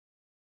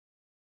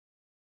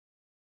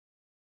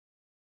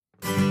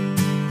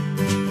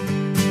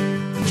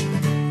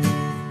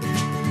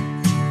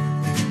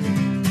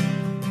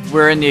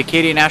We're in the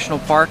Acadia National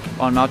Park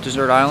on Mount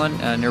Desert Island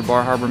near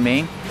Bar Harbor,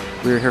 Maine.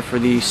 We're here for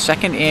the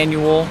second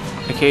annual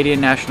Acadia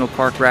National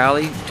Park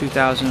Rally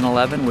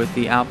 2011 with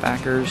the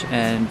Outbackers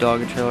and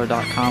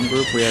DogandTrailer.com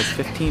group. We have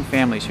 15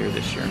 families here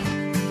this year.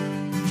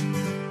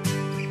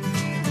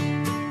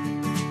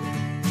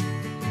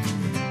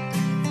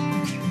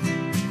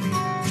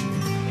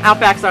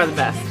 Outbacks are the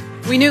best.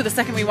 We knew the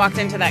second we walked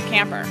into that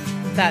camper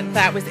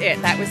that was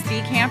it. That was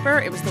the camper.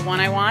 It was the one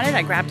I wanted.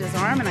 I grabbed his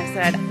arm and I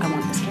said, I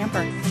want this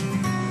camper.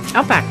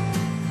 Outback,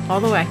 all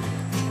the way.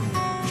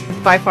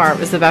 By far, it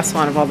was the best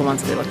one of all the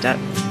ones we looked at.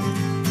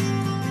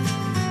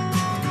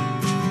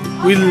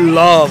 We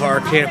love our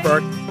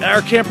camper.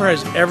 Our camper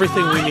has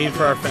everything we need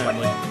for our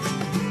family.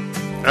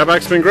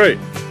 Outback's been great.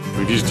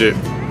 We've used it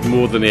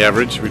more than the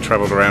average. We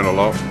traveled around a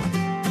lot.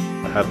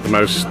 Had the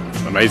most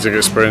amazing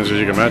experience as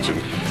you can imagine.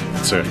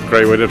 It's a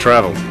great way to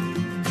travel.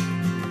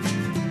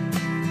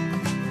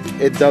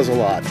 It does a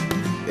lot.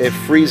 It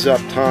frees up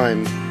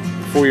time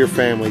for your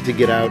family to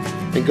get out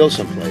and go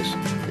someplace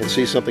and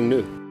see something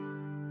new.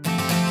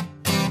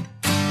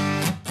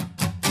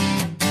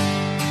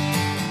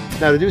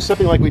 Now, to do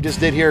something like we just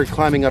did here,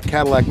 climbing up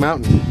Cadillac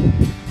Mountain,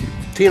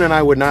 Tina and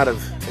I would not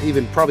have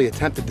even probably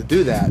attempted to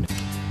do that.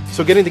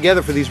 So getting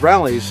together for these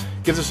rallies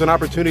gives us an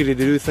opportunity to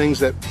do things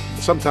that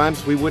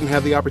sometimes we wouldn't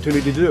have the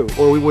opportunity to do,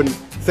 or we wouldn't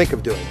think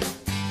of doing.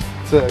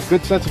 It's a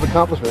good sense of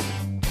accomplishment.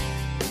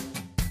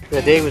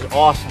 The day was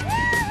awesome.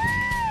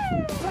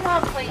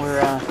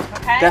 We're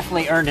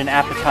definitely earned an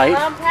appetite.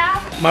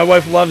 My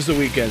wife loves the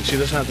weekend. She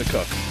doesn't have to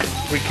cook.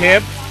 We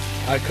camp,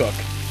 I cook.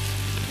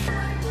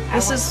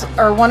 This is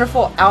our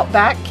wonderful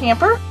Outback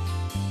camper.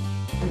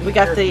 We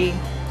got the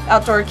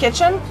outdoor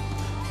kitchen.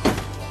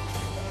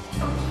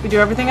 We do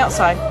everything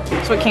outside.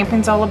 That's what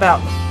camping's all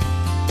about.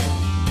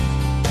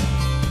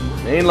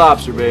 Maine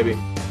lobster, baby.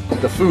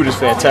 The food is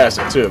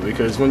fantastic too,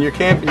 because when you're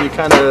camping, you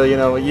kind of,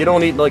 you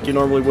don't eat like you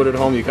normally would at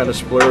home. You kind of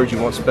splurge.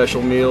 You want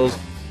special meals.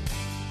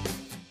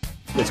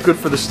 It's good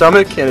for the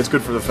stomach and it's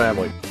good for the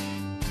family.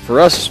 For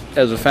us,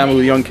 as a family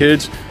with young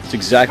kids, it's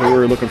exactly what we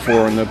were looking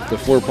for, and the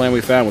floor plan we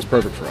found was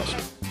perfect for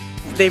us.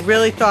 They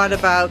really thought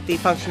about the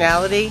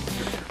functionality,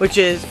 which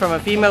is, from a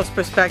female's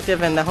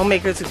perspective and the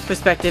homemaker's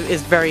perspective,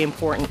 is very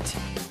important.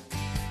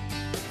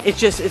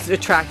 It's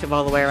attractive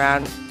all the way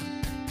around.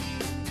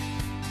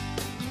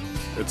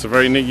 It's a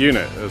very neat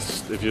unit.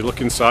 If you look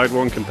inside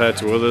one compared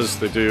to others,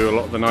 they do a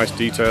lot of the nice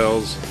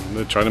details.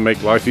 They're trying to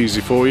make life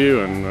easy for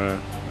you,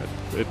 and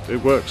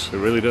it works. It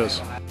really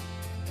does.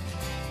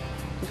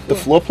 The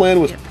floor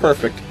plan was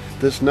perfect.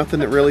 There's nothing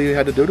that really you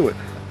had to do to it.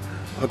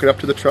 Hook it up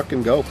to the truck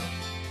and go.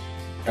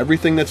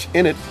 Everything that's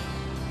in it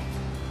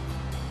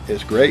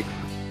is great.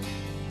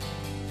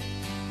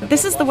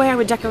 This is the way I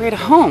would decorate a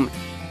home.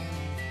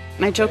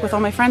 And I joke with all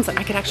my friends that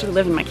I could actually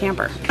live in my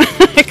camper.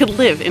 I could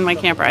live in my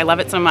camper. I love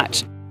it so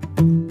much.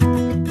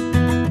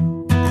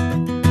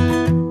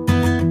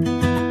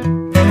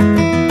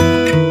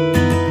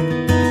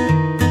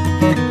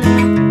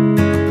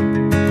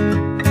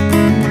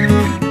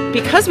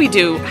 Because we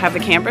do have the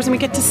campers and we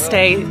get to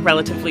stay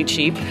relatively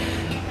cheap,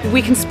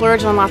 we can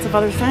splurge on lots of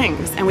other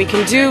things, and we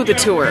can do the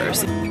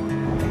tours.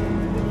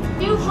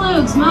 Two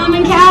flugs, mom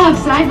and calf,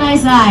 side by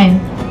side.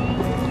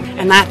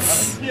 And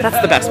that's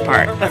the best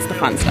part. That's the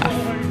fun stuff.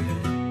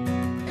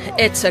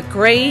 It's a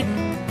great,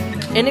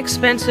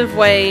 inexpensive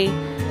way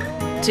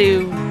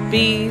to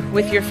be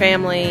with your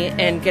family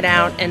and get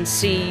out and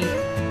see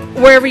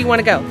wherever you want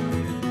to go.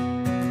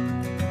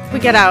 We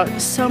get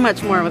out so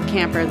much more with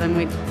camper than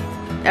we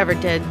ever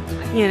did.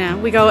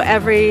 We go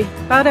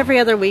about every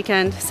other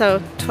weekend,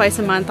 so twice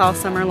a month all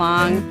summer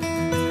long.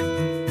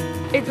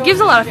 It gives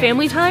a lot of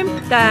family time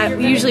that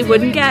we usually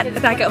wouldn't get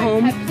back at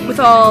home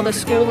with all the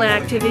school and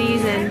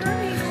activities and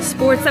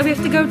sports that we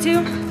have to go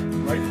to.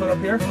 Right foot up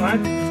here,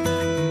 fine.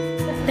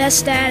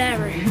 Best dad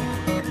ever.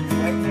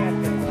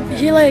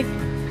 He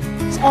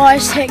he's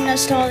always taking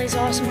us to all these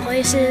awesome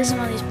places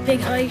and all these big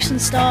hikes and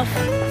stuff.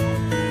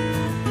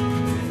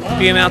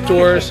 Being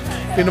outdoors,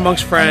 being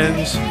amongst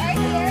friends.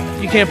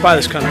 You can't buy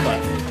this kind of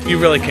fun. You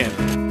really can't.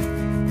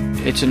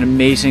 It's an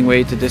amazing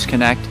way to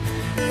disconnect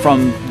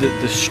from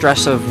the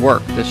stress of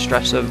work, the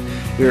stress of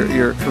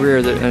your career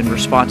and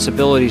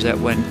responsibilities, that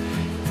when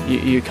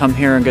you come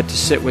here and get to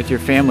sit with your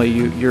family,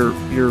 you're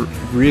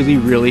really,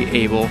 really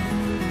able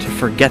to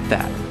forget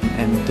that.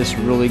 And this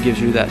really gives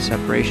you that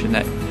separation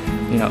that,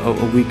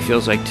 a week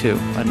feels like 2,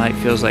 a night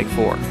feels like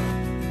 4.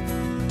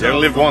 You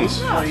only live once,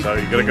 so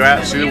you've got to go out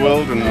and see the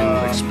world and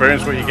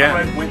experience what you get.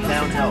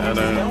 And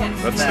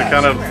that's the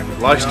kind of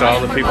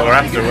lifestyle that people are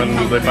after when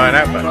they buy an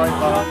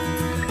Outback.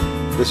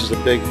 This is a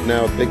big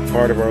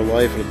part of our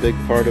life and a big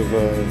part of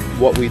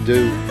what we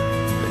do,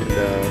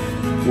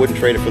 and wouldn't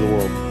trade it for the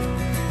world.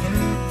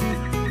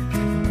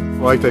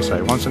 Well, like they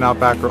say, once an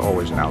Outbacker,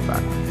 always an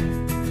Outback.